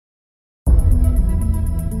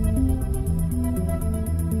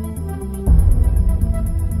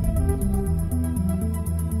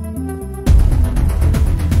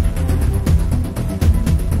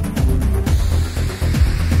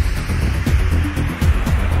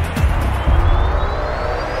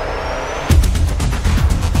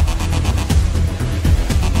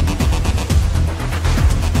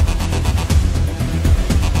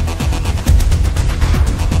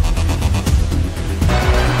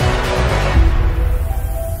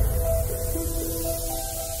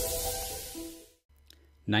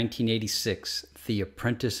1986, The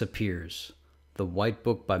Apprentice appears. The White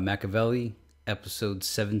Book by Makavelli, Episode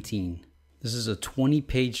 17. This is a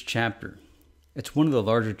 20-page chapter. It's one of the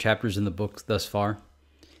larger chapters in the book thus far.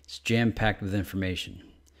 It's jam-packed with information.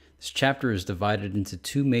 This chapter is divided into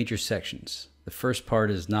two major sections. The first part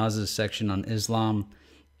is Nas's section on Islam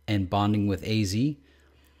and bonding with AZ,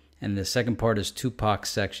 and the second part is Tupac's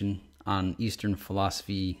section on Eastern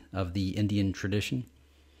philosophy of the Indian tradition.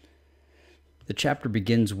 The chapter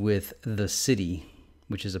begins with the city,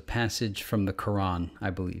 which is a passage from the Quran, I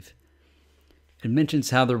believe. It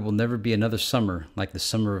mentions how there will never be another summer like the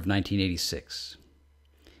summer of 1986.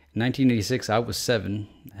 In 1986, I was 7,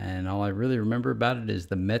 and all I really remember about it is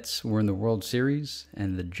the Mets were in the World Series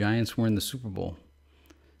and the Giants were in the Super Bowl.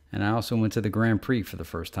 And I also went to the Grand Prix for the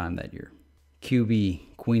first time that year.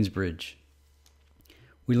 QB, Queensbridge.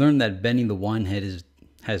 We learned that Benny the Winehead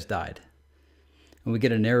has died. And we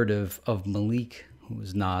get a narrative of Malik, who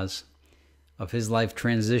was Nas, of his life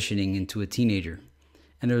transitioning into a teenager.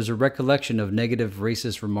 And there's a recollection of negative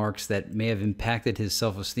racist remarks that may have impacted his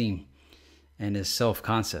self-esteem and his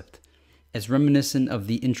self-concept. It's reminiscent of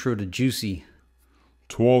the intro to Juicy.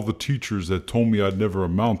 To all the teachers that told me I'd never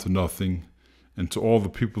amount to nothing, and to all the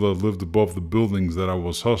people that lived above the buildings that I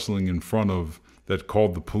was hustling in front of, that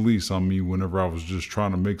called the police on me whenever I was just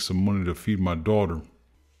trying to make some money to feed my daughter.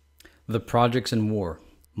 The projects and war.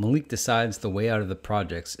 Malik decides the way out of the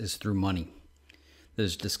projects is through money.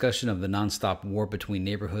 There's discussion of the nonstop war between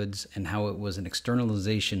neighborhoods and how it was an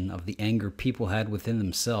externalization of the anger people had within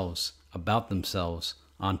themselves, about themselves,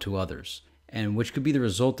 onto others, and which could be the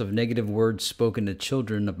result of negative words spoken to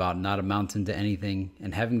children about not amounting to anything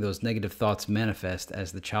and having those negative thoughts manifest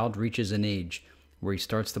as the child reaches an age where he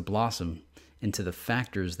starts to blossom into the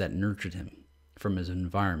factors that nurtured him from his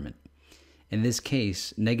environment. In this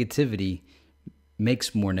case, negativity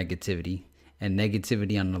makes more negativity, and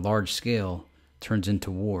negativity on a large scale turns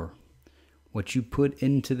into war. What you put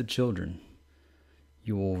into the children,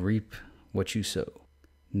 you will reap what you sow.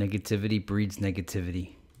 Negativity breeds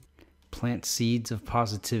negativity. Plant seeds of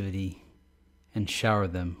positivity and shower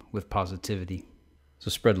them with positivity. So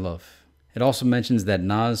spread love. It also mentions that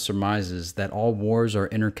Nas surmises that all wars are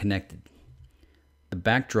interconnected. The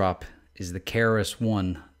backdrop is the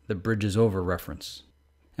KRS-One, the Bridge is Over reference.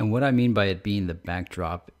 And what I mean by it being the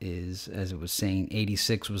backdrop is, as it was saying,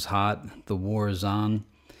 86 was hot, the war is on.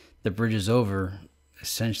 The Bridge is Over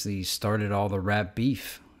essentially started all the rap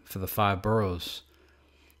beef for the 5 boroughs.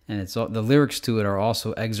 And it's all, the lyrics to it are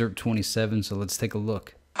also excerpt 27, so let's take a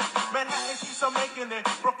look. Manhattan keeps on making it,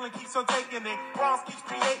 Brooklyn keeps on taking it, Bronx keeps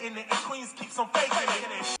creating it, and Queens keeps on faking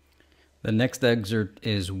it. The next excerpt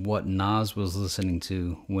is what Nas was listening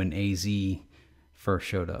to when AZ first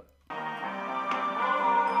showed up.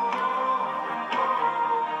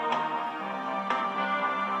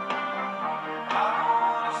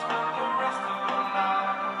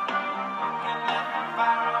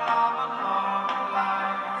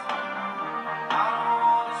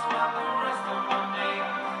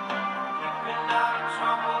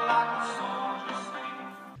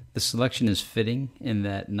 The selection is fitting in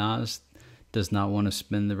that Nas does not want to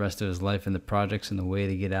spend the rest of his life in the projects, and the way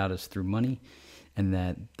to get out is through money, and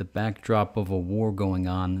that the backdrop of a war going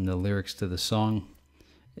on in the lyrics to the song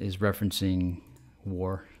is referencing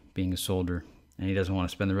war, being a soldier, and he doesn't want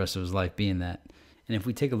to spend the rest of his life being that. And if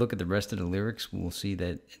we take a look at the rest of the lyrics, we'll see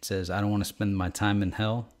that it says, I don't want to spend my time in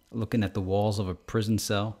hell looking at the walls of a prison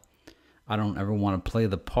cell. I don't ever want to play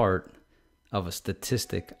the part of a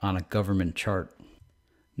statistic on a government chart.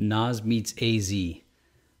 Nas meets AZ.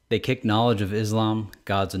 They kick knowledge of Islam,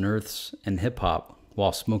 gods and earths, and hip-hop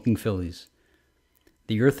while smoking Phillies.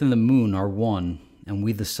 The earth and the moon are one, and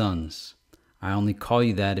we the suns. I only call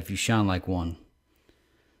you that if you shine like one.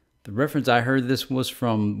 The reference I heard this was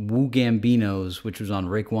from Wu Gambino's, which was on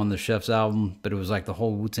Raekwon the Chef's album, but it was like the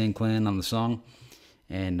whole Wu-Tang Clan on the song.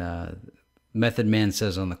 And Method Man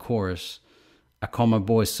says on the chorus, I call my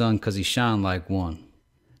boy son cause he shine like one.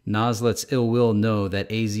 Nas lets Ill Will know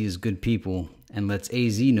that AZ is good people, and lets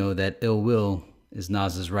AZ know that Ill Will is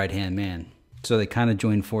Nas's right-hand man. So they kind of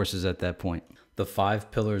join forces at that point. The 5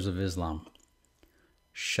 pillars of Islam.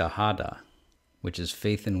 Shahada, which is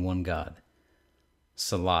faith in one God.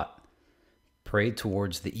 Salat, pray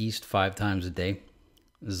towards the east 5 times a day.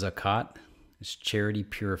 Zakat is charity,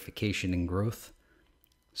 purification, and growth.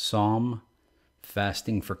 Psalm,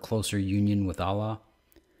 fasting for closer union with Allah.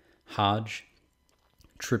 Hajj,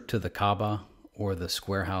 trip to the Kaaba or the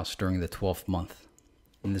Square House during the 12th month.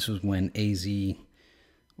 And this was when AZ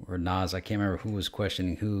or Nas, I can't remember who was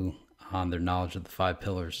questioning who on their knowledge of the 5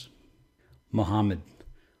 pillars. Muhammad,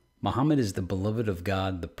 Muhammad is the beloved of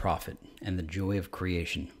God, the prophet, and the joy of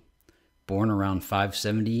creation. Born around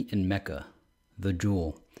 570 in Mecca, the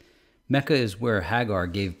jewel. Mecca is where Hagar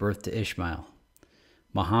gave birth to Ishmael.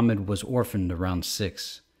 Muhammad was orphaned around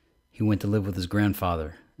 6. He went to live with his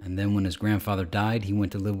grandfather, and then when his grandfather died, he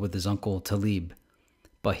went to live with his uncle Talib.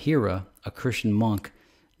 Bahira, a Christian monk,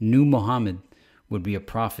 knew Muhammad would be a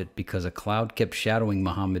prophet because a cloud kept shadowing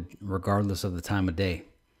Muhammad regardless of the time of day.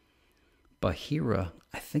 Bahira,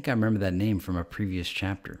 I think I remember that name from a previous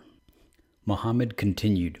chapter. Muhammad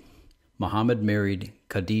continued. Muhammad married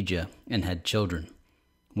Khadija and had children.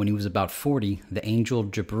 When he was about 40, the angel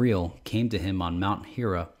Jibreel came to him on Mount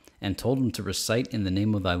Hira and told him to recite in the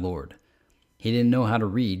name of thy Lord. He didn't know how to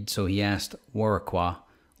read, so he asked Waraqah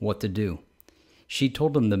what to do. She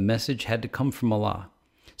told him the message had to come from Allah,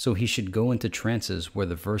 so he should go into trances where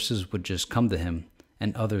the verses would just come to him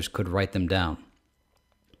and others could write them down,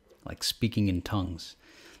 like speaking in tongues.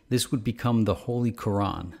 This would become the Holy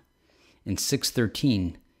Quran. In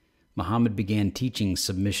 613, Muhammad began teaching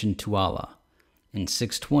submission to Allah. In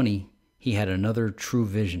 620, he had another true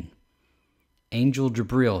vision. Angel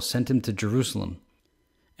Jibreel sent him to Jerusalem,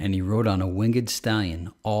 and he rode on a winged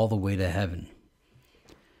stallion all the way to heaven.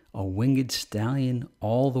 A winged stallion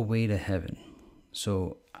all the way to heaven.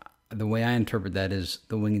 So the way I interpret that is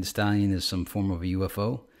the winged stallion is some form of a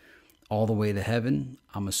UFO. All the way to heaven,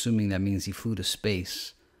 I'm assuming that means he flew to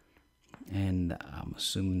space. And I'm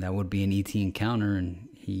assuming that would be an ET encounter, and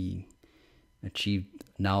he achieved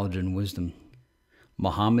knowledge and wisdom.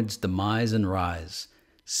 Muhammad's demise and rise.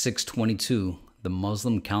 622, the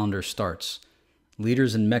Muslim calendar starts.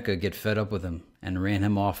 Leaders in Mecca get fed up with him and ran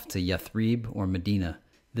him off to Yathrib or Medina.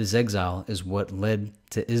 This exile is what led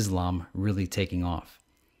to Islam really taking off.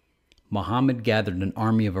 Muhammad gathered an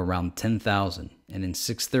army of around 10,000, and in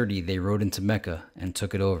 630 they rode into Mecca and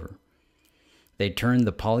took it over. They turned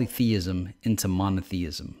the polytheism into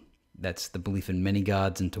monotheism. That's the belief in many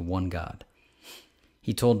gods into one God.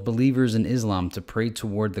 He told believers in Islam to pray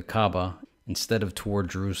toward the Kaaba instead of toward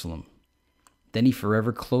Jerusalem. Then he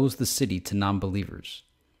forever closed the city to non-believers.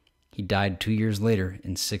 He died 2 years later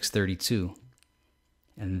in 632.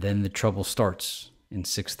 And then the trouble starts in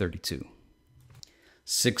 632.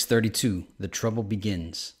 632, the trouble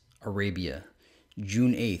begins. Arabia.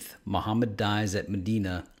 June 8th, Muhammad dies at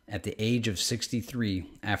Medina at the age of 63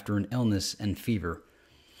 after an illness and fever.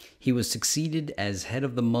 He was succeeded as head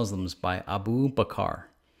of the Muslims by Abu Bakr,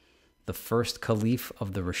 the first caliph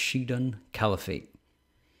of the Rashidun Caliphate.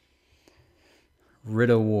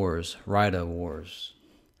 Ridda Wars.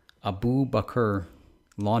 Abu Bakr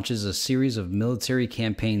launches a series of military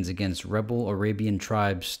campaigns against rebel Arabian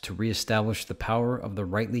tribes to reestablish the power of the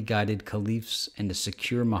rightly guided caliphs and to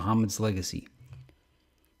secure Muhammad's legacy.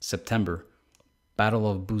 September, Battle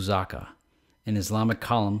of Buzaka. An Islamic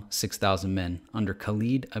column, 6,000 men, under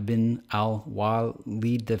Khalid ibn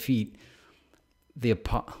al-Walid defeat the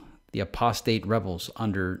apostate rebels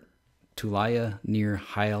under Tulaya near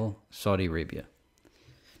Hail, Saudi Arabia.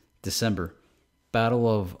 December, Battle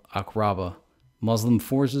of Aqraba. Muslim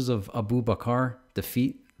forces of Abu Bakr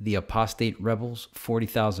defeat the apostate rebels,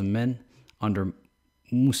 40,000 men, under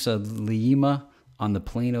Musaylima on the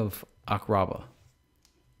plain of Aqraba.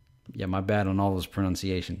 Yeah, my bad on all those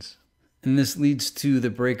pronunciations. And this leads to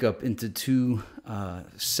the breakup into two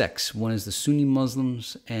sects. One is the Sunni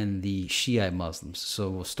Muslims and the Shiite Muslims. So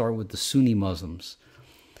we'll start with the Sunni Muslims.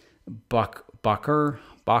 Bakr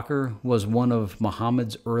was one of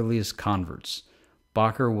Muhammad's earliest converts.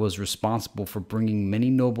 Bakr was responsible for bringing many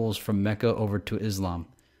nobles from Mecca over to Islam.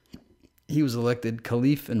 He was elected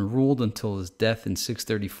caliph and ruled until his death in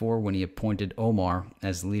 634 when he appointed Omar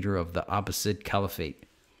as leader of the Abbasid Caliphate.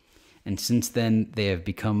 And since then, they have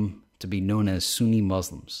become to be known as Sunni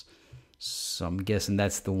Muslims. So I'm guessing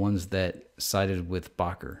that's the ones that sided with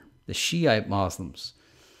Bakr. The Shiite Muslims.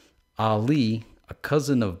 Ali, a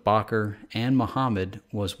cousin of Bakr and Muhammad,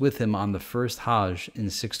 was with him on the first Hajj in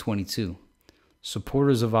 622.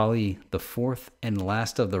 Supporters of Ali, the fourth and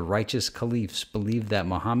last of the righteous caliphs, believe that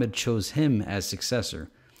Muhammad chose him as successor,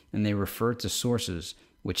 and they refer to sources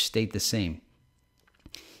which state the same.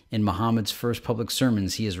 In Muhammad's first public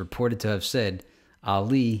sermons, he is reported to have said,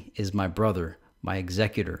 Ali is my brother, my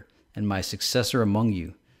executor, and my successor among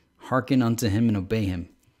you. Hearken unto him and obey him.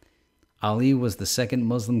 Ali was the second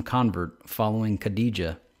Muslim convert following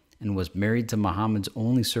Khadija and was married to Muhammad's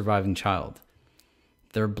only surviving child.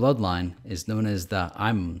 Their bloodline is known as the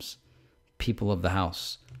Imams, people of the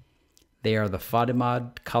house. They are the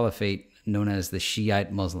Fatimid Caliphate, known as the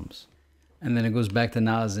Shiite Muslims. And then it goes back to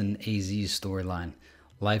Nas and AZ's storyline.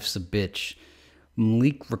 Life's a bitch.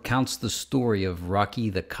 Malik recounts the story of Rocky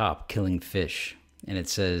the cop killing fish. and it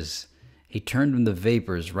says, he turned into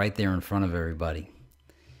vapors right there in front of everybody.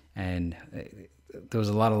 And there was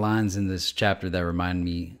a lot of lines in this chapter that remind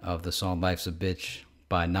me of the song Life's a Bitch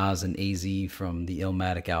by Nas and AZ from the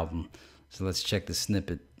Illmatic album. So let's check the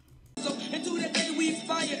snippet. So into that day we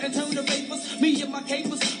fire and turn the vapors. Me and my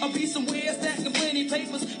capers, I'll be somewhere stacking plenty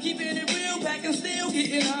papers. Keeping it real, back and still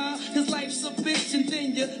getting high. Cause life's a bitch and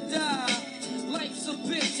then you die. Life's a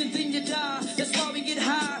bitch and then you die. That's why we get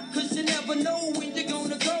high. Cause you never know when you're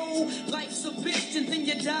gonna go. Life's a bitch and then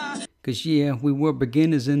you die. Cause yeah, we were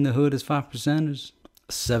beginners in the hood as 5%ers.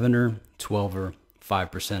 7er, 12er,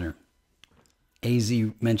 5%er. AZ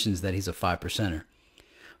mentions that he's a 5%er.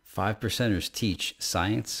 5%ers teach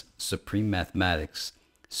science, supreme mathematics,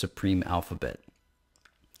 supreme alphabet.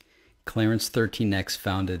 Clarence 13X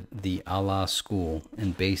founded the Allah School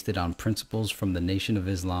and based it on principles from the Nation of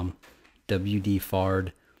Islam, W.D.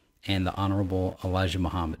 Fard, and the Honorable Elijah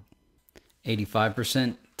Muhammad.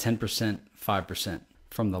 85%, 10%, 5%.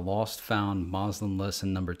 From the Lost Found Muslim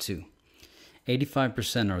lesson number 2.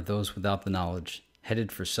 85% are those without the knowledge,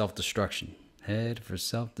 headed for self-destruction. Headed for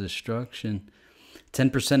self-destruction.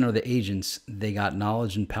 10% are the agents. They got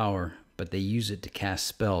knowledge and power, but they use it to cast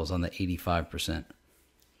spells on the 85%.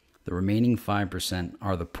 The remaining 5%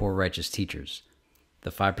 are the poor righteous teachers.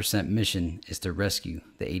 The 5% mission is to rescue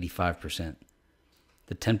the 85%.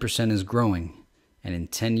 The 10% is growing, and in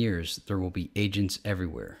 10 years, there will be agents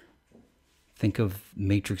everywhere. Think of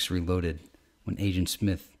Matrix Reloaded when Agent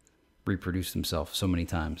Smith reproduced himself so many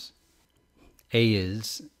times.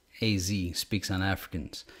 AZ speaks on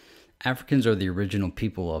Africans. Africans are the original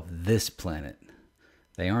people of this planet.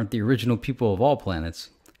 They aren't the original people of all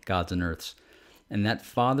planets, gods and earths. And that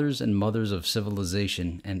fathers and mothers of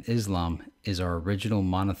civilization and Islam is our original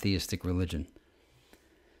monotheistic religion.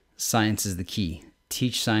 Science is the key.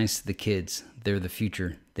 Teach science to the kids. They're the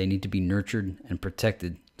future. They need to be nurtured and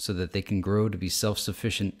protected so that they can grow to be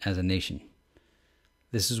self-sufficient as a nation.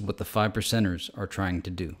 This is what the 5%ers are trying to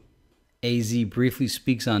do. AZ briefly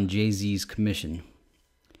speaks on Jay-Z's commission.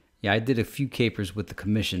 Yeah, I did a few capers with the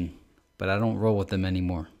commission, but I don't roll with them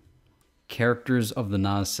anymore. Characters of the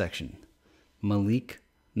Nas section. Malik,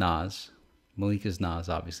 Nas. Malik is Nas,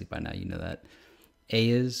 obviously by now you know that.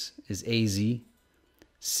 Ayaz is AZ.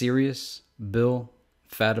 Sirius, Bill,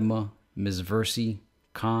 Fatima, Ms. Versi,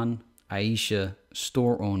 Khan, Aisha,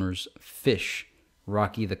 store owners, Fish,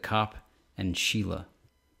 Rocky the Cop, and Sheila.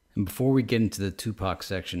 And before we get into the Tupac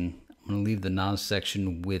section, I'm going to leave the Nas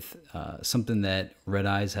section with something that Red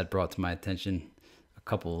Eyes had brought to my attention. A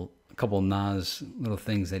couple Nas little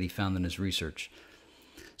things that he found in his research.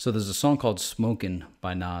 So there's a song called Smokin'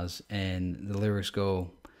 by Nas, and the lyrics go,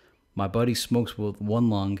 my buddy smokes with one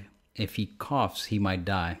lung. If he coughs, he might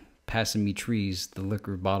die. Passing me trees, the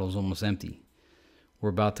liquor bottle's almost empty. We're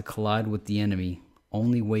about to collide with the enemy.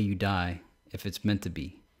 Only way you die, if it's meant to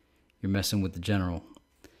be. You're messing with the general.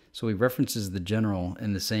 So he references the general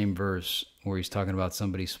in the same verse where he's talking about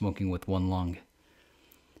somebody smoking with one lung.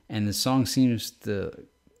 And the song seems to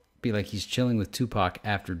be like he's chilling with Tupac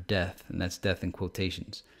after death, and that's death in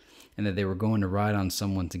quotations. And that they were going to ride on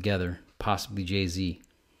someone together, possibly Jay-Z.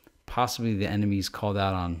 Possibly the enemies called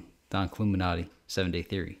out on Don Cluminati, 7 Day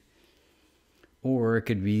Theory. Or it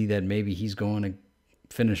could be that maybe he's going to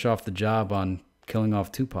finish off the job on killing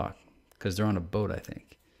off Tupac, because they're on a boat, I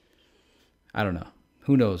think. I don't know.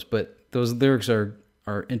 Who knows? But those lyrics are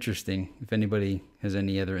interesting. If anybody has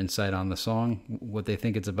any other insight on the song, what they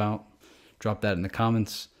think it's about, drop that in the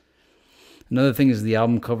comments. Another thing is the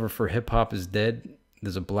album cover for Hip Hop is Dead.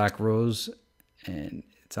 There's a black rose, and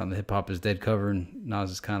it's on the Hip Hop is Dead cover, and Nas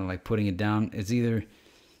is kind of like putting it down. It's either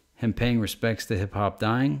him paying respects to hip hop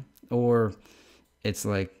dying, or it's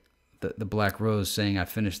like the black rose saying, I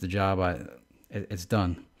finished the job, it's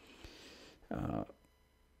done.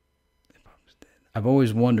 I've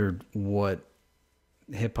always wondered what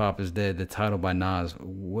Hip Hop is Dead, the title by Nas,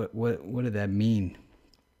 what did that mean?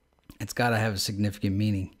 It's got to have a significant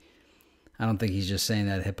meaning. I don't think he's just saying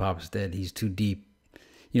that hip hop is dead. He's too deep.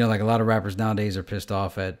 You know, like a lot of rappers nowadays are pissed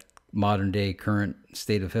off at modern day current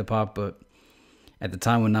state of hip hop, but at the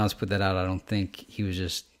time when Nas put that out, I don't think he was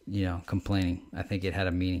just, complaining. I think it had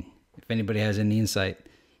a meaning. If anybody has any insight,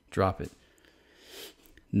 drop it.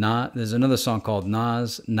 There's another song called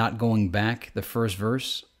Nas, Not Going Back, the first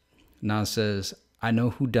verse. Nas says, I know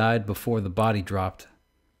who died before the body dropped.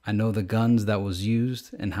 I know the guns that was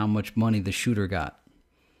used and how much money the shooter got.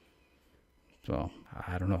 So,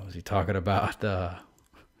 I don't know. Is he talking about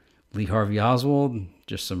Lee Harvey Oswald?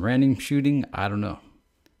 Just some random shooting? I don't know.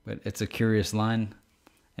 But it's a curious line.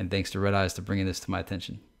 And thanks to Red Eyes for bringing this to my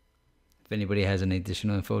attention. If anybody has any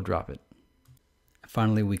additional info, drop it.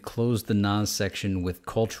 Finally, we close the Nas section with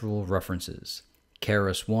cultural references.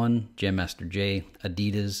 KRS-One, Jam Master Jay,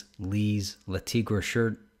 Adidas, Lee's, La Tigre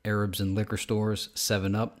shirt, Arabs in liquor stores,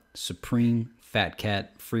 7-Up, Supreme, Fat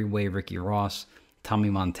Cat, Freeway Ricky Ross, Tommy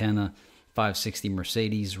Montana, 560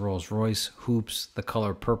 Mercedes, Rolls Royce, Hoops, The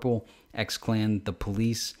Color Purple, X-Clan, The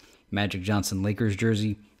Police, Magic Johnson Lakers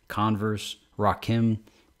jersey, Converse, Rakim,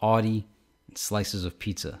 Audi, and slices of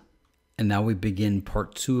pizza. And now we begin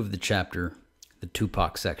part 2 of the chapter, the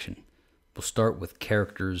Tupac section. We'll start with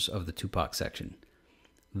characters of the Tupac section.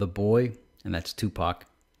 The Boy, and that's Tupac.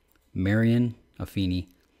 Marion, Afeni.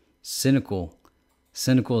 Cynical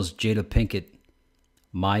is Jada Pinkett.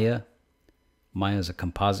 Maya is a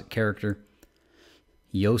composite character.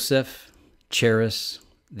 Yosef, Cheris,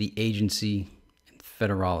 The Agency, and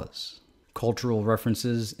Federales. Cultural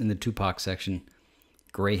references in the Tupac section.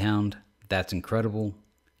 Greyhound, That's Incredible.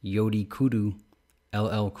 Yodi Kudu,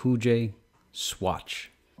 LL Cool J,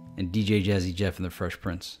 Swatch, and DJ Jazzy Jeff and the Fresh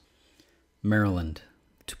Prince. Maryland,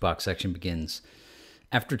 Tupac section begins.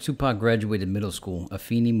 After Tupac graduated middle school,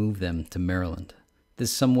 Afeni moved them to Maryland.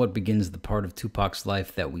 This somewhat begins the part of Tupac's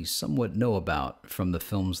life that we somewhat know about from the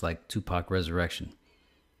films like Tupac Resurrection.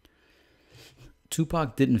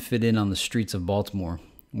 Tupac didn't fit in on the streets of Baltimore,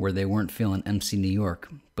 where they weren't feeling MC New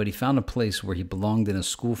York, but he found a place where he belonged in a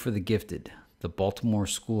school for the gifted, the Baltimore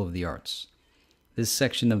School of the Arts. This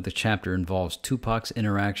section of the chapter involves Tupac's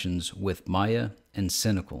interactions with Maya and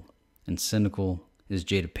Cynical is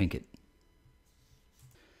Jada Pinkett.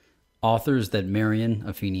 Authors that Marion,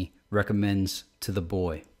 Afeni, recommends to The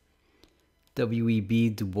Boy. W.E.B.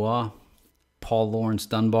 Du Bois, Paul Laurence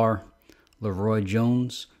Dunbar, Leroy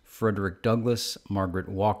Jones, Frederick Douglass, Margaret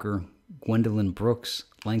Walker, Gwendolyn Brooks,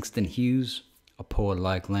 Langston Hughes. A poet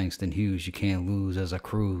like Langston Hughes you can't lose as I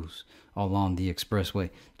cruise along the expressway.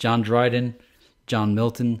 John Dryden, John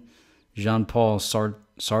Milton, Jean-Paul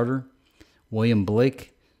Sartre, William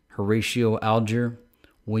Blake, Horatio Alger,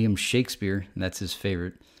 William Shakespeare, and that's his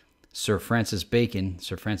favorite, Sir Francis Bacon.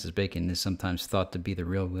 Sir Francis Bacon is sometimes thought to be the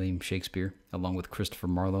real William Shakespeare, along with Christopher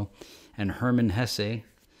Marlowe, and Hermann Hesse,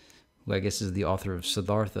 who I guess is the author of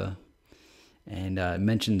Siddhartha, and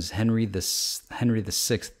mentions Henry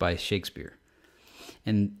VI by Shakespeare.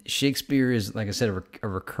 And Shakespeare is, like I said, a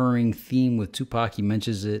recurring theme with Tupac. He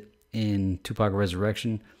mentions it in Tupac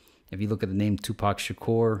Resurrection. If you look at the name Tupac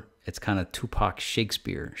Shakur, it's kind of Tupac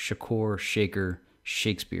Shakespeare. Shakur, Shaker,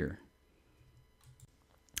 Shakespeare.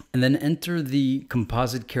 And then enter the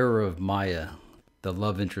composite character of Maya, the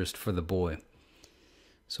love interest for the boy.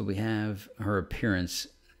 So we have her appearance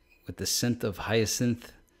with the scent of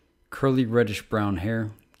hyacinth, curly reddish brown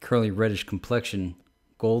hair, curly reddish complexion,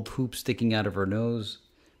 gold hoop sticking out of her nose,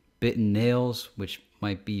 bitten nails, which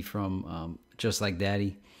might be from Just Like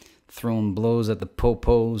Daddy, throwing blows at the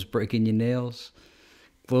popos, breaking your nails,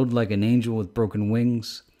 glowed like an angel with broken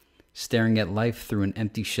wings, staring at life through an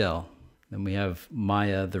empty shell. Then we have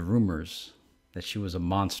Maya, the rumors that she was a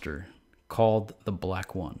monster, called the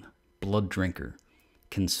Black One, blood drinker,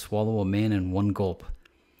 can swallow a man in one gulp,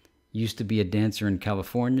 used to be a dancer in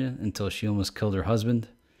California until she almost killed her husband.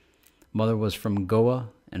 Mother was from Goa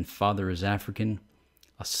and father is African.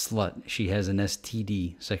 A slut, she has an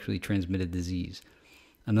STD, sexually transmitted disease.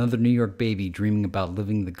 Another New York baby dreaming about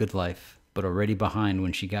living the good life, but already behind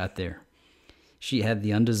when she got there. She had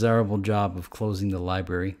the undesirable job of closing the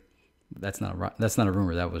library. That's not a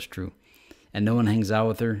rumor, that was true. And no one hangs out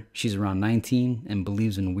with her. She's around 19 and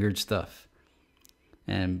believes in weird stuff.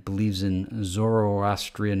 And believes in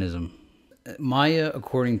Zoroastrianism. Maya,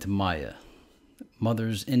 according to Maya,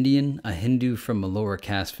 mother's Indian, a Hindu from a lower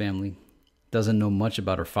caste family. Doesn't know much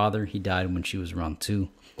about her father. He died when she was around 2.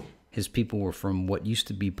 His people were from what used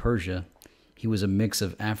to be Persia. He was a mix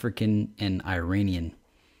of African and Iranian.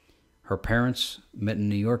 Her parents met in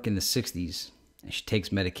New York in the 60s, and she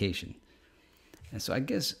takes medication. And so I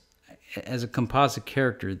guess as a composite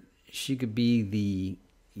character, she could be the,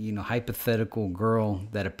 hypothetical girl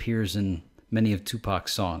that appears in many of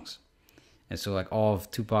Tupac's songs. And so like all of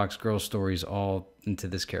Tupac's girl stories all into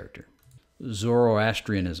this character.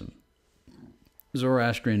 Zoroastrianism.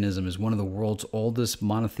 Zoroastrianism is one of the world's oldest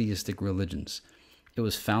monotheistic religions. It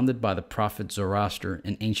was founded by the prophet Zoroaster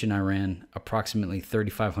in ancient Iran approximately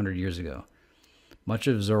 3,500 years ago. Much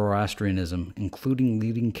of Zoroastrianism, including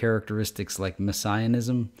leading characteristics like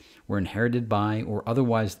messianism, were inherited by or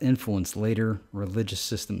otherwise influenced later religious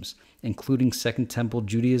systems, including Second Temple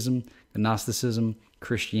Judaism, Gnosticism,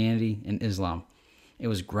 Christianity, and Islam. It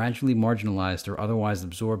was gradually marginalized or otherwise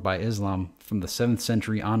absorbed by Islam from the 7th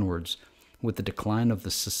century onwards, with the decline of the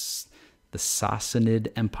Sassanid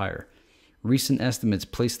Empire. Recent estimates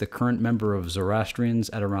place the current member of Zoroastrians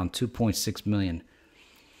at around 2.6 million.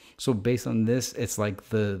 So based on this, it's like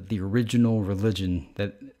the original religion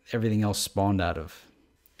that everything else spawned out of.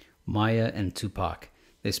 Maya and Tupac.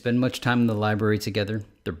 They spend much time in the library together.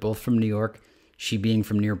 They're both from New York, she being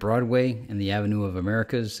from near Broadway and the Avenue of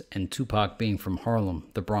Americas, and Tupac being from Harlem,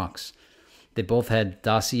 the Bronx. They both had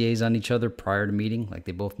dossiers on each other prior to meeting, like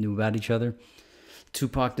they both knew about each other.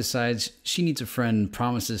 Tupac decides she needs a friend and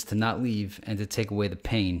promises to not leave and to take away the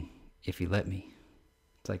pain if he let me.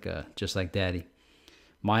 It's like just like Daddy.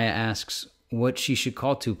 Maya asks what she should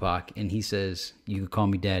call Tupac, and he says, "You could call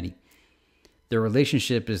me Daddy." Their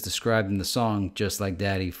relationship is described in the song Just Like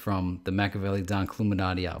Daddy from the Makavelli Don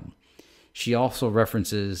Cluminati album. She also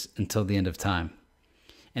references Until the End of Time.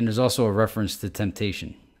 And there's also a reference to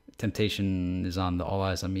Temptation. Temptation is on the All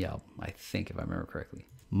Eyes on Me album, I think, if I remember correctly.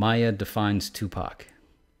 Maya defines Tupac.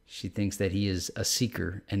 She thinks that he is a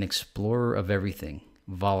seeker, an explorer of everything,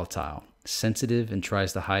 volatile, sensitive and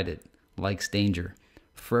tries to hide it, likes danger,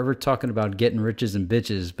 forever talking about getting riches and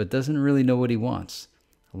bitches, but doesn't really know what he wants,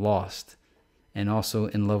 lost, and also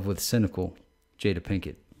in love with cynical Jada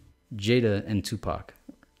Pinkett. Jada and Tupac.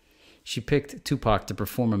 She picked Tupac to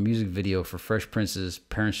perform a music video for Fresh Prince's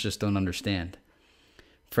Parents Just Don't Understand.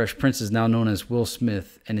 Fresh Prince is now known as Will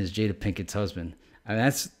Smith and is Jada Pinkett's husband. I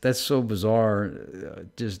mean, that's so bizarre.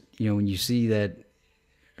 Just, you know, when you see that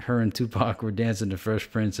her and Tupac were dancing to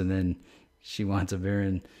Fresh Prince and then she winds up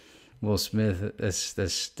marrying Will Smith,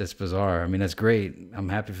 that's bizarre. I mean, that's great. I'm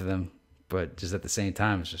happy for them. But just at the same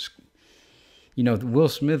time, it's just, you know, Will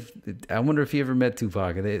Smith, I wonder if he ever met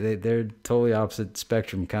Tupac. They're totally opposite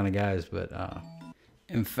spectrum kind of guys. But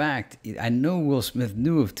in fact, I know Will Smith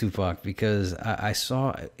knew of Tupac because I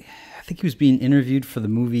think he was being interviewed for the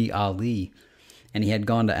movie Ali, and he had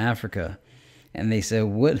gone to Africa. And they said,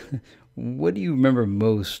 what do you remember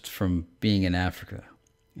most from being in Africa?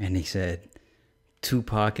 And he said,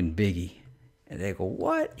 Tupac and Biggie. And they go,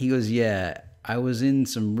 what? He goes, yeah, I was in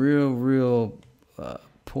some real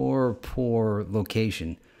poor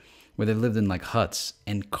location where they lived in like huts,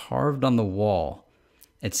 and carved on the wall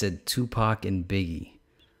it said Tupac and Biggie.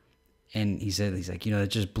 And he's like, you know,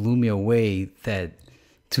 it just blew me away that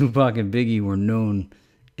Tupac and Biggie were known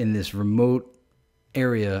in this remote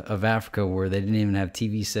area of Africa where they didn't even have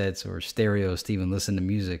TV sets or stereos to even listen to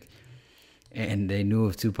music, and they knew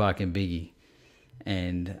of Tupac and Biggie.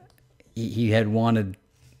 And he had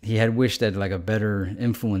wished that like a better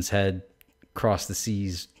influence had crossed the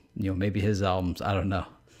seas, you know, maybe his albums, I don't know.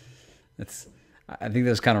 I think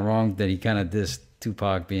that's kind of wrong that he kind of dissed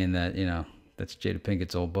Tupac, being that, you know, that's Jada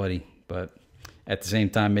Pinkett's old buddy. But at the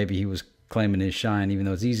same time, maybe he was claiming his shine, even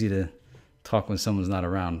though it's easy to talk when someone's not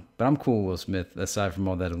around. But I'm cool with Will Smith, aside from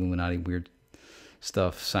all that Illuminati weird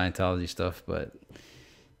stuff, Scientology stuff. But,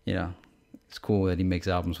 you know, it's cool that he makes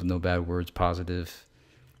albums with no bad words, positive.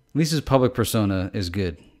 At least his public persona is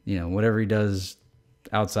good. You know, whatever he does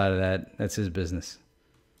outside of that, that's his business.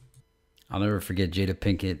 I'll never forget Jada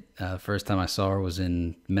Pinkett. First time I saw her was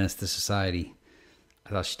in Menace to Society. I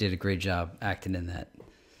thought she did a great job acting in that.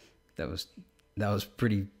 That was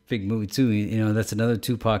pretty big movie too. You know, that's another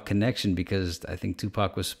Tupac connection, because I think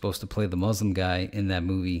Tupac was supposed to play the Muslim guy in that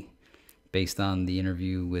movie, based on the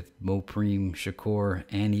interview with Mo Preem, Shakur,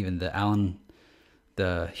 and even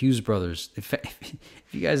the Hughes brothers. If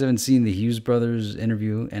you guys haven't seen the Hughes brothers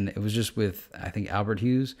interview, and it was just with, I think, Albert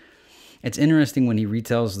Hughes, it's interesting when he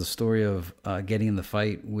retells the story of getting in the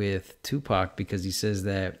fight with Tupac, because he says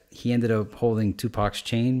that he ended up holding Tupac's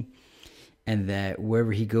chain, and that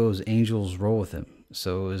wherever he goes, angels roll with him.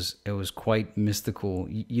 So it was quite mystical.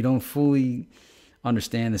 You don't fully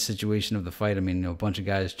understand the situation of the fight. I mean, you know, a bunch of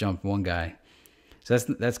guys jumped one guy, so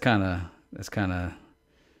that's kind of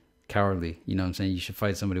cowardly. You know what I'm saying? You should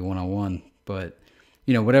fight somebody one-on-one. But,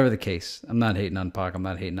 you know, whatever the case, I'm not hating on Pac. I'm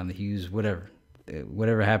not hating on the Hughes. Whatever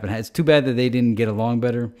happened, it's too bad that they didn't get along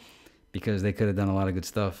better, because they could have done a lot of good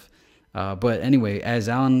stuff. But anyway, as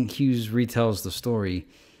Alan Hughes retells the story,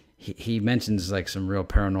 he mentions like some real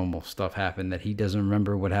paranormal stuff happened that he doesn't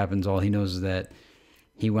remember what happens. All he knows is that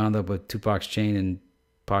he wound up with Tupac's chain and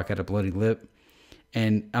Pac had a bloody lip.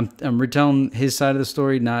 And I'm retelling his side of the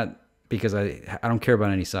story, not because I don't care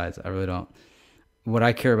about any sides. I really don't. What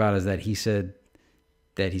I care about is that he said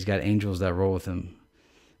that he's got angels that roll with him.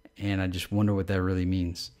 And I just wonder what that really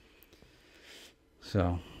means.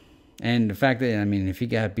 So, and the fact that, I mean, if he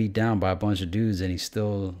got beat down by a bunch of dudes and he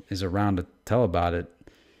still is around to tell about it,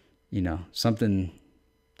 you know, something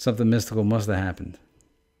mystical must have happened.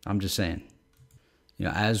 I'm just saying. You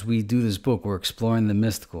know, as we do this book, we're exploring the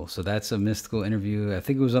mystical. So that's a mystical interview. I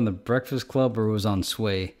think it was on the Breakfast Club or it was on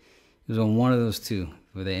Sway. It was on one of those two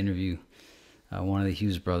where they interview one of the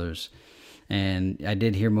Hughes brothers. And I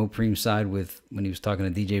did hear Mopreem's side with when he was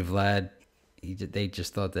talking to DJ Vlad. They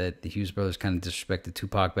just thought that the Hughes brothers kind of disrespected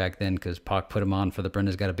Tupac back then because Pac put him on for the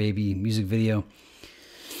Brenda's Got a Baby music video.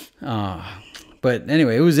 But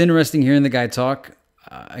anyway, it was interesting hearing the guy talk.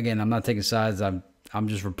 Again, I'm not taking sides. I'm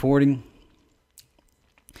just reporting.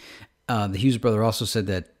 The Hughes brother also said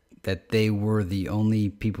that they were the only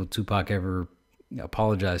people Tupac ever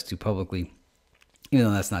apologized to publicly. Even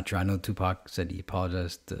though that's not true. I know Tupac said he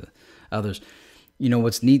apologized to others. You know,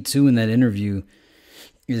 what's neat too in that interview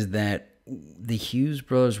is that the Hughes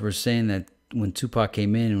brothers were saying that when Tupac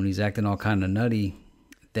came in, when he's acting all kind of nutty,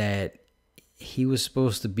 that he was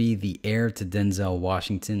supposed to be the heir to Denzel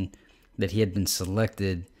Washington, that he had been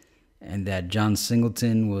selected, and that John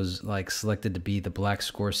Singleton was like selected to be the Black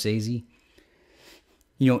Scorsese.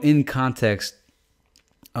 You know, in context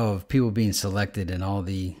of people being selected and all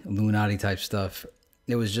the Illuminati type stuff,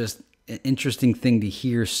 it was just an interesting thing to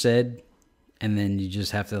hear said, and then you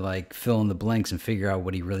just have to like fill in the blanks and figure out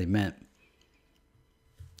what he really meant.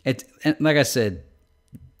 And like I said,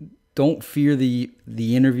 don't fear the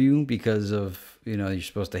interview because of, you know, you're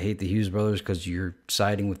supposed to hate the Hughes brothers because you're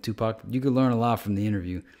siding with Tupac. You could learn a lot from the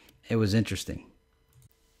interview. It was interesting.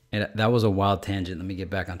 And that was a wild tangent. Let me get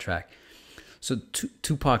back on track. So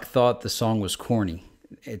Tupac thought the song was corny.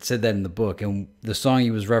 It said that in the book. And the song he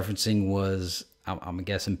was referencing was, I'm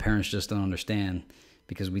guessing Parents Just Don't Understand,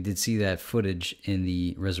 because we did see that footage in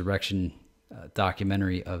the Resurrection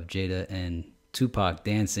documentary of Jada and Tupac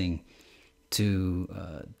dancing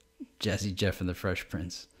to Jazzy Jeff and the Fresh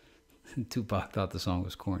Prince. Tupac thought the song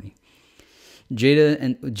was corny.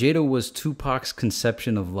 Jada was Tupac's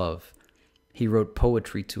conception of love. He wrote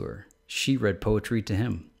poetry to her. She read poetry to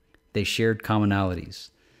him. They shared commonalities.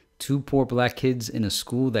 Two poor black kids in a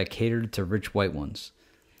school that catered to rich white ones.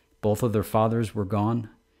 Both of their fathers were gone.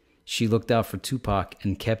 She looked out for Tupac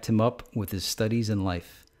and kept him up with his studies and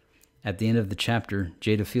life. At the end of the chapter,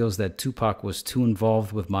 Jada feels that Tupac was too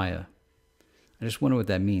involved with Maya. I just wonder what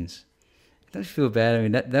that means. Don't you feel bad? I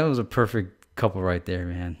mean, that was a perfect couple right there,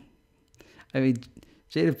 man. I mean,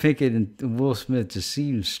 Jada Pinkett and Will Smith just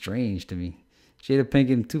seem strange to me. Jada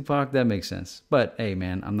Pinkett and Tupac, that makes sense. But, hey,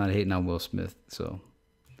 man, I'm not hating on Will Smith. So,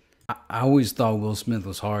 I always thought Will Smith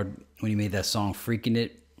was hard when he made that song Freaking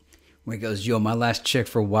It, where he goes, yo, my last check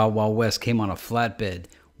for Wild Wild West came on a flatbed.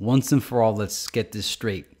 Once and for all, let's get this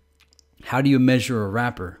straight. How do you measure a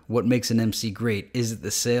rapper? What makes an MC great? Is it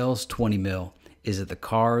the sales? 20 mil. Is it the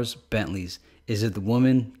cars? Bentleys. Is it the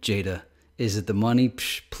woman? Jada. Is it the money?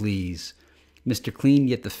 Psh, please. Mr. Clean,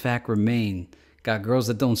 yet the fact remain. Got girls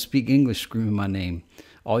that don't speak English screaming my name.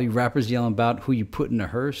 All you rappers yelling about who you put in a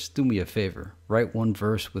hearse, do me a favor. Write one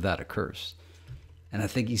verse without a curse. And I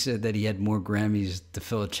think he said that he had more Grammys to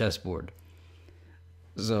fill a chessboard.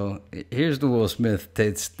 So here's the Will Smith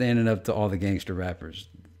standing up to all the gangster rappers.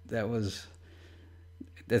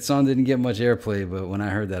 That song didn't get much airplay, but when I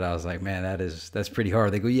heard that, I was like, man, that's pretty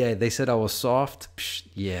hard. They go, yeah, they said I was soft. Psh,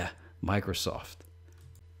 yeah, Microsoft.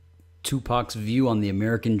 Tupac's view on the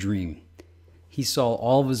American dream. He saw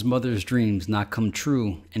all of his mother's dreams not come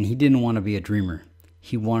true, and he didn't want to be a dreamer.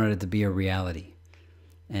 He wanted it to be a reality.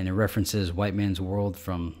 And it references White Man's World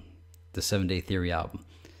from the 7 Day Theory album.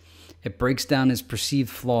 It breaks down his perceived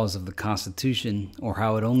flaws of the Constitution or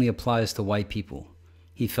how it only applies to white people.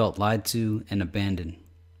 He felt lied to and abandoned.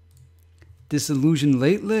 Disillusioned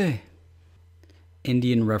lately?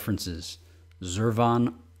 Indian references.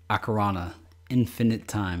 Zurvan Akarana, infinite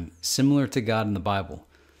time, similar to God in the Bible.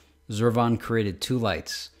 Zurvan created two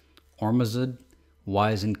lights. Ormazd,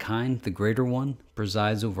 wise and kind, the greater one,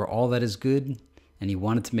 presides over all that is good, and he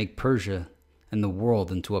wanted to make Persia and the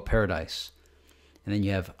world into a paradise. And then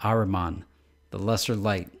you have Ahriman, the lesser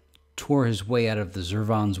light, tore his way out of the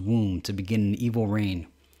Zurvan's womb to begin an evil reign.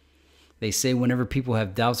 They say whenever people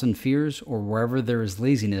have doubts and fears, or wherever there is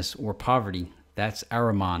laziness or poverty, that's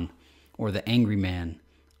Ahriman, or the angry man,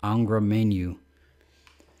 Angra Mainyu.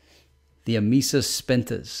 The Amisa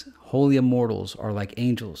Spentas, holy immortals, are like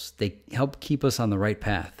angels. They help keep us on the right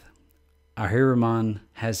path. Ahriman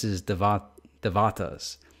has his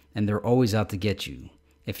devatas, and they're always out to get you.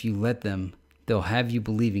 If you let them, they'll have you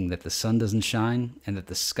believing that the sun doesn't shine and that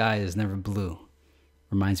the sky is never blue.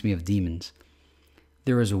 Reminds me of demons.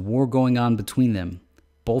 There is a war going on between them.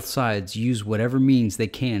 Both sides use whatever means they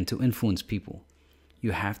can to influence people.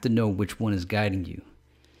 You have to know which one is guiding you.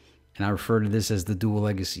 And I refer to this as the dual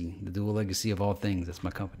legacy of all things. That's my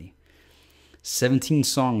company. 17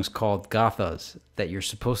 songs called Gathas that you're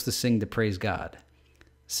supposed to sing to praise God.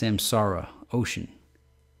 Samsara, Ocean.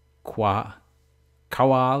 Kawali,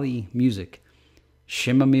 Music.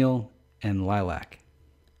 Shemamil, and Lilac.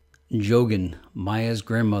 Jogan, Maya's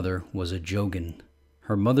grandmother, was a Jogan.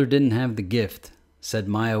 Her mother didn't have the gift, said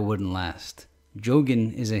Maya wouldn't last.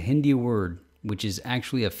 Jogan is a Hindi word, which is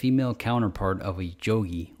actually a female counterpart of a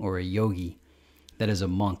yogi or a yogi. That is a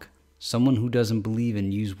monk, someone who doesn't believe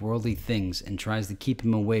and use worldly things and tries to keep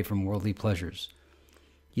him away from worldly pleasures.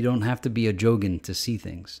 You don't have to be a Jogan to see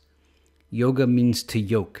things. Yoga means to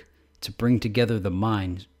yoke, to bring together the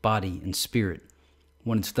mind, body, and spirit.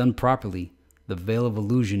 When it's done properly, the veil of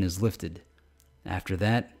illusion is lifted. After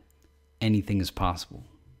that, anything is possible.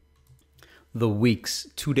 The weeks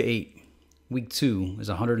 2 to 8. Week 2 is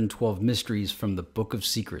 112 mysteries from the Book of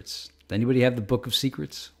Secrets. Does anybody have the Book of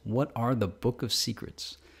Secrets? What are the Book of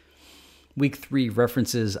Secrets? Week 3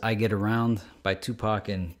 references I Get Around by Tupac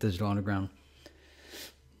and Digital Underground.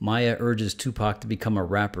 Maya urges Tupac to become a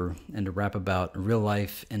rapper and to rap about real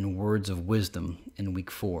life and words of wisdom in week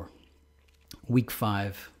 4. Week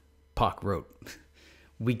 5, Pac wrote.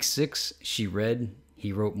 Week 6, she read,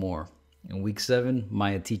 he wrote more. In week 7,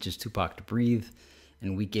 Maya teaches Tupac to breathe.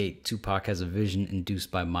 In week 8, Tupac has a vision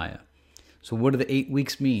induced by Maya. So what do the 8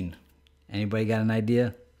 weeks mean? Anybody got an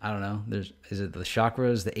idea? I don't know. Is it the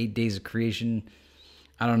chakras, the 8 days of creation?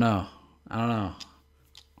 I don't know.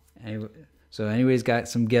 Anyway, so anybody's got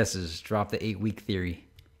some guesses, drop the 8-week theory.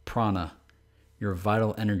 Prana, your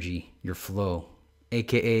vital energy, your flow,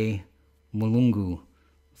 aka Mulungu,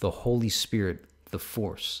 the Holy Spirit, the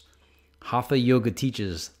force. Hatha Yoga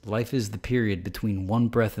teaches life is the period between one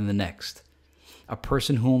breath and the next. A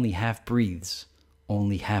person who only half breathes,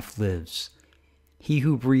 only half lives. He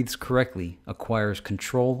who breathes correctly acquires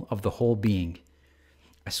control of the whole being.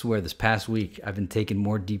 I swear this past week I've been taking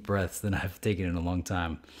more deep breaths than I've taken in a long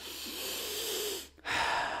time.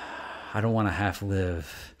 I don't want to half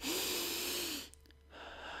live.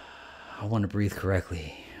 I want to breathe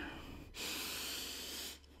correctly.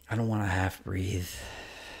 I don't want to half breathe.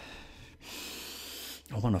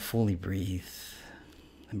 I want to fully breathe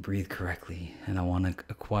and breathe correctly. And I want to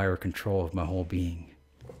acquire control of my whole being.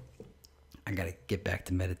 I got to get back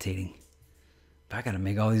to meditating. But I got to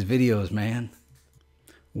make all these videos, man.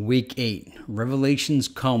 Week 8. Revelations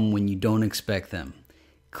come when you don't expect them.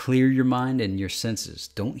 Clear your mind and your senses.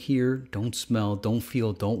 Don't hear, don't smell, don't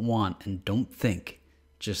feel, don't want, and don't think.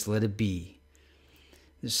 Just let it be.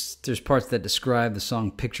 There's parts that describe the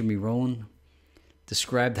song Picture Me Rollin'.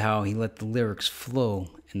 Described how he let the lyrics flow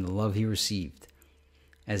in the love he received.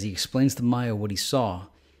 As he explains to Maya what he saw,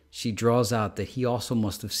 she draws out that he also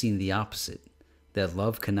must have seen the opposite, that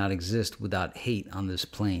love cannot exist without hate on this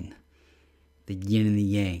plane. The yin and the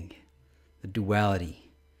yang, the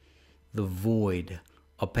duality, the void,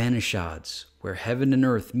 Upanishads, where heaven and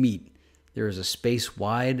earth meet, there is a space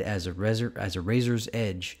wide as a razor's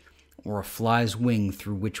edge or a fly's wing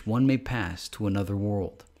through which one may pass to another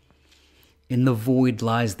world. In the void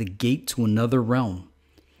lies the gate to another realm.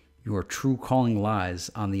 Your true calling lies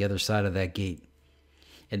on the other side of that gate.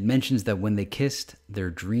 It mentions that when they kissed, their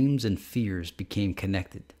dreams and fears became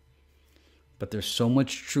connected. But there's so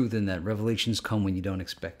much truth in that revelations come when you don't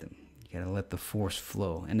expect them. You gotta let the force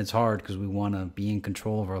flow. And it's hard because we want to be in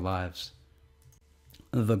control of our lives.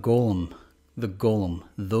 The golem,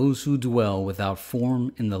 those who dwell without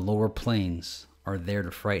form in the lower planes are there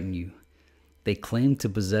to frighten you. They claim to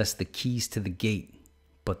possess the keys to the gate,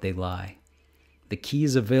 but they lie. The key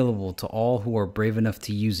is available to all who are brave enough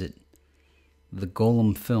to use it. The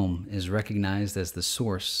Golem film is recognized as the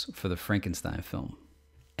source for the Frankenstein film.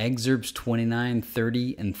 Excerpts 29,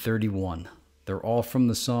 30, and 31. They're all from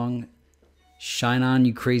the song Shine On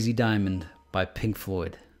You Crazy Diamond by Pink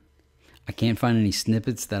Floyd. I can't find any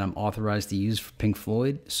snippets that I'm authorized to use for Pink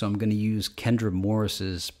Floyd, so I'm going to use Kendra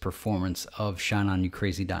Morris's performance of Shine On You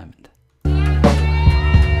Crazy Diamond.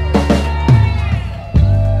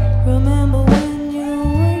 Remember when you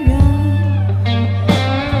were young,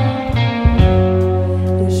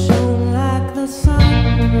 you shone like the sun.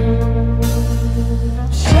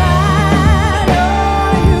 Shine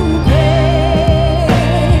on, you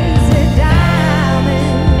crazy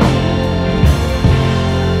diamond.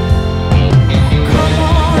 Come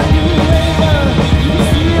on, you waver, you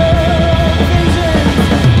see your visions.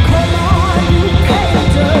 Come on, you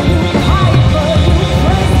painter, you piper, you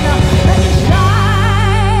prisoner, let it shine.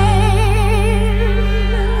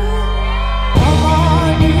 Come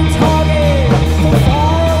on, you target for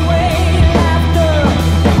faraway laughter.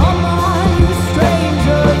 Come on, you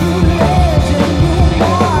stranger, you legend, you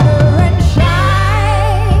martyr, and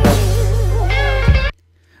shine.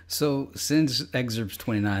 So since excerpts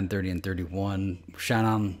 29, 30, and 31, Shine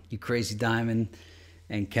On You Crazy Diamond,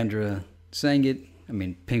 and Kendra sang it, I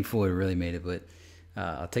mean, Pink Floyd really made it, but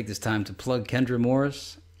I'll take this time to plug Kendra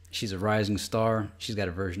Morris. She's a rising star. She's got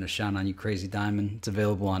a version of Shine On You Crazy Diamond. It's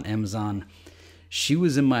available on Amazon. She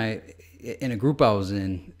was in a group I was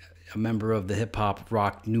in, a member of the hip hop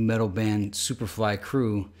rock new metal band Superfly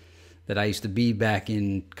crew that I used to be back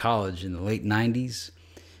in college in the late 90s.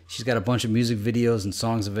 She's got a bunch of music videos and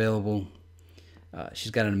songs available.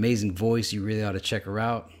 She's got an amazing voice. You really ought to check her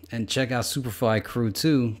out. And check out Superfly crew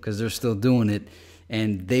too, because they're still doing it.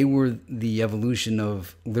 And they were the evolution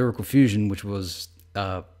of Lyrical Fusion, which was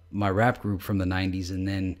my rap group from the 90s. And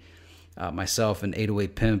then myself and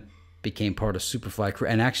 808 Pimp became part of Superfly crew.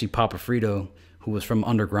 And actually Papa Frito, who was from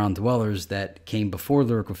Underground Dwellers that came before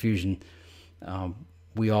Lyrical Fusion.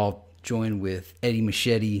 We all joined with Eddie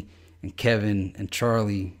Machete and Kevin and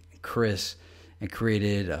Charlie and Chris and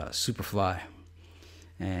created Superfly.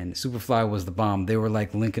 And Superfly was the bomb. They were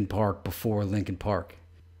like Linkin Park before Linkin Park.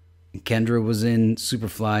 And Kendra was in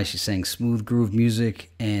Superfly. She sang smooth groove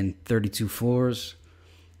music and 32 Floors.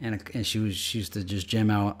 And she used to just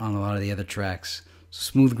jam out on a lot of the other tracks.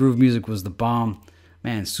 So smooth groove music was the bomb.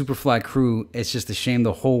 Man, Superfly crew, it's just a shame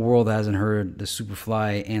the whole world hasn't heard the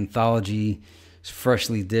Superfly anthology,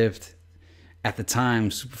 Freshly Dipped. At the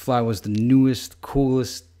time, Superfly was the newest,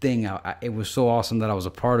 coolest thing. It was so awesome that I was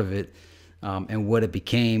a part of it. And what it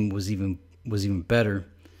became was even better,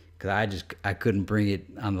 because I couldn't bring it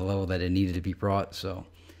on the level that it needed to be brought. So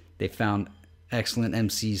they found excellent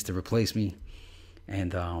MCs to replace me,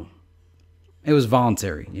 and it was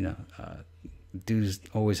voluntary. Dudes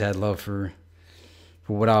always had love for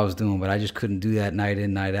what I was doing, but I just couldn't do that night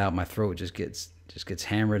in, night out. My throat just gets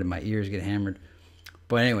hammered and my ears get hammered.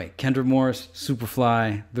 But anyway, Kendra Morris,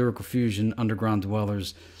 Superfly, Lyrical Fusion, Underground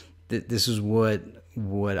Dwellers. This is what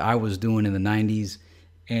I was doing in the 90s.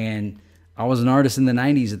 And I was an artist in the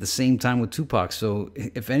 90s at the same time with Tupac. So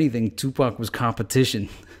if anything, Tupac was competition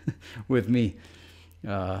with me.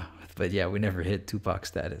 But yeah, we never hit Tupac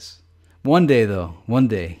status. One day, though. One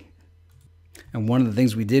day. And one of the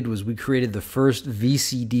things we did was we created the first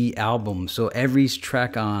VCD album. So every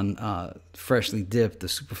track on Freshly Dipped, the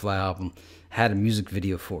Superfly album, had a music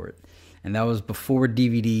video for it. And that was before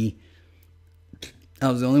DVD. I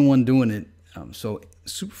was the only one doing it. So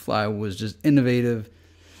Superfly was just innovative,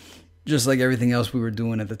 just like everything else we were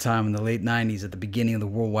doing at the time in the late 90s, at the beginning of the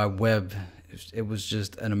World Wide Web. It was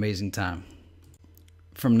just an amazing time.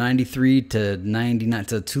 From 93 to 99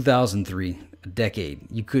 to 2003, a decade.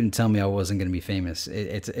 You couldn't tell me I wasn't going to be famous.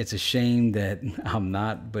 It's a shame that I'm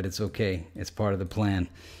not, but it's okay. It's part of the plan.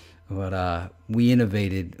 But we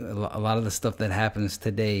innovated. A lot of the stuff that happens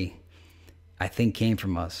today, I think, came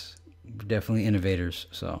from us. We're definitely innovators.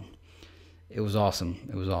 So it was awesome.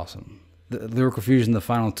 It was awesome. The Lyrical Fusion, The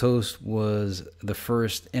Final Toast, was the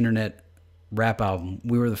first internet rap album.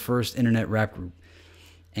 We were the first internet rap group.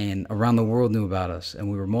 And around the world knew about us. And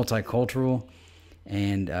we were multicultural.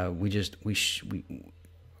 And everything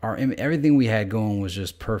we had going was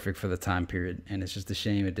just perfect for the time period. And it's just a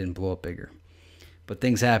shame it didn't blow up bigger. But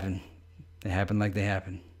things happen. They happen like they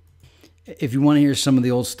happen. If you want to hear some of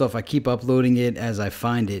the old stuff, I keep uploading it as I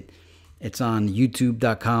find it. It's on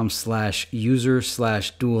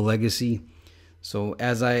youtube.com/user/dual legacy. So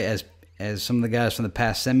as some of the guys from the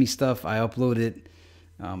past send me stuff, I upload it.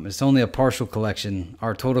 It's only a partial collection.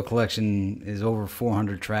 Our total collection is over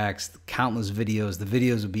 400 tracks, countless videos. The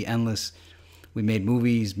videos would be endless. We made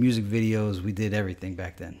movies, music videos. We did everything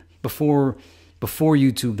back then. Before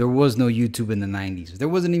YouTube, there was no YouTube in the 90s. There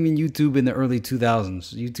wasn't even YouTube in the early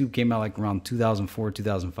 2000s. YouTube came out like around 2004,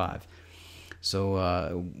 2005.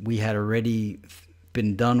 So we had already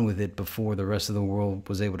been done with it before the rest of the world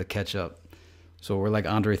was able to catch up. So we're like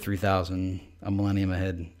Andre 3000, a millennium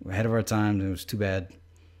ahead. We're ahead of our time, and it was too bad.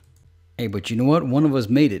 Hey, but you know what? One of us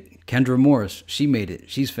made it. Kendra Morris, she made it.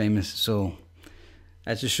 She's famous. So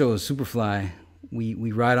that just shows Superfly.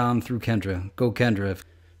 We ride on through Kendra. Go Kendra.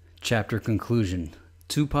 Chapter conclusion.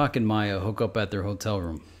 Tupac and Maya hook up at their hotel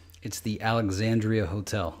room. It's the Alexandria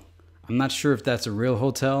Hotel. I'm not sure if that's a real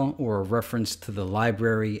hotel or a reference to the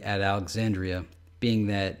library at Alexandria, being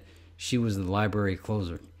that she was the library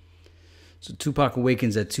closer. So Tupac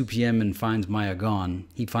awakens at 2 p.m. and finds Maya gone.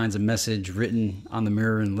 He finds a message written on the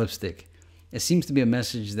mirror in lipstick. It seems to be a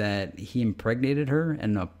message that he impregnated her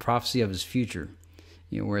and a prophecy of his future,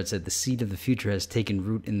 where it said the seed of the future has taken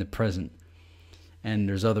root in the present. And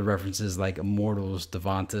there's other references like Immortals,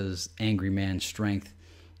 Devantas, Angry Man, Strength.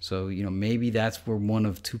 So, maybe that's where one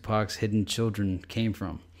of Tupac's hidden children came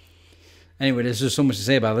from. Anyway, there's just so much to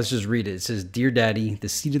say about it. Let's just read it. It says, "Dear Daddy, the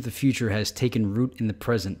seed of the future has taken root in the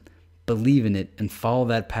present. Believe in it and follow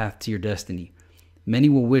that path to your destiny. Many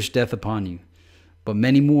will wish death upon you, but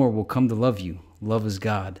many more will come to love you. Love is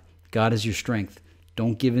God. God is your strength.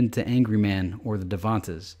 Don't give in to Angry Man or the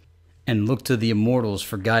Devantas. And look to the immortals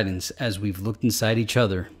for guidance as we've looked inside each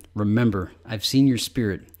other. Remember, I've seen your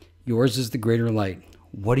spirit. Yours is the greater light.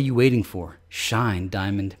 What are you waiting for? Shine,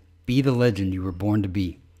 diamond. Be the legend you were born to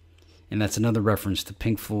be. And that's another reference to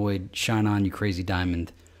Pink Floyd, Shine On, You Crazy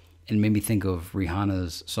Diamond. And made me think of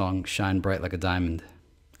Rihanna's song, Shine Bright Like a Diamond.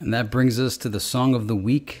 And that brings us to the song of the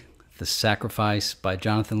week, The Sacrifice by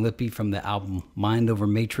Jonathan Lippy from the album Mind Over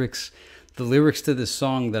Matrix. The lyrics to this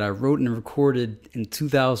song that I wrote and recorded in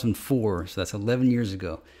 2004, so that's 11 years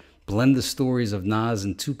ago, blend the stories of Nas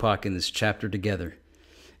and Tupac in this chapter together.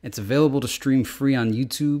 It's available to stream free on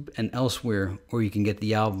YouTube and elsewhere, or you can get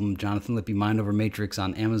the album Jonathan Lippy Mind Over Matrix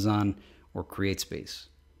on Amazon or CreateSpace.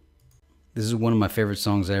 This is one of my favorite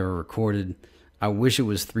songs I ever recorded. I wish it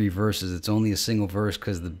was 3 verses. It's only a single verse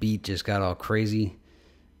because the beat just got all crazy,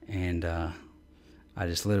 and I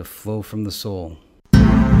just let it flow from the soul.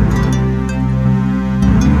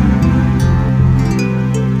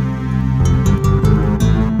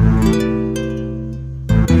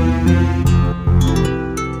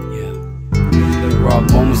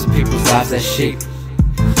 Moments in people's lives that shape.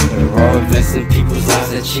 There are events in people's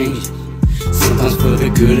lives that change. Sometimes for the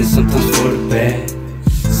good and sometimes for the bad.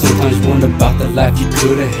 Sometimes wonder about the life you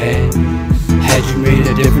could have had you made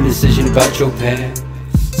a different decision about your past.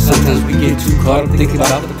 Sometimes we get too caught up thinking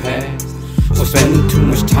about the past, or spending too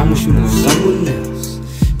much time wishing you were someone else.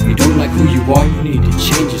 If you don't like who you are, you need to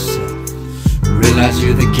change yourself. Realize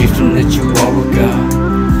you're the gift and that you are with God.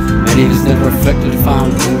 Many of us never reflect or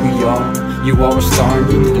define who we are. You are a star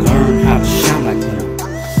and you need to learn how to shine like one.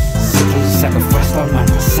 Sometimes sacrifice all might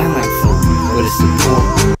not sound like fun, but it's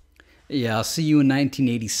important. Yeah, I'll see you in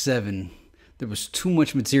 1987. There was too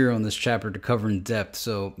much material in this chapter to cover in depth,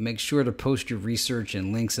 so make sure to post your research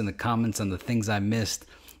and links in the comments on the things I missed.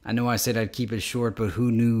 I know I said I'd keep it short, but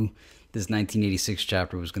who knew this 1986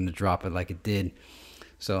 chapter was going to drop it like it did.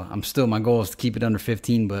 So my goal is to keep it under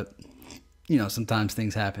 15, but sometimes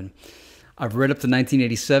things happen. I've read up to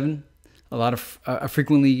 1987. A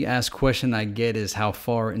frequently asked question I get is, how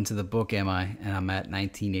far into the book am I? And I'm at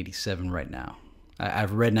 1987 right now.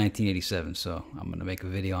 I've read 1987, so I'm going to make a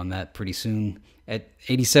video on that pretty soon.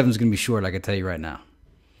 87 is going to be short, I can tell you right now.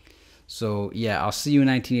 So yeah, I'll see you in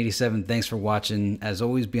 1987. Thanks for watching. As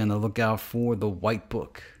always, be on the lookout for The White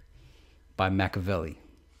Book by Makavelli.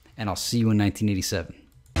 And I'll see you in 1987.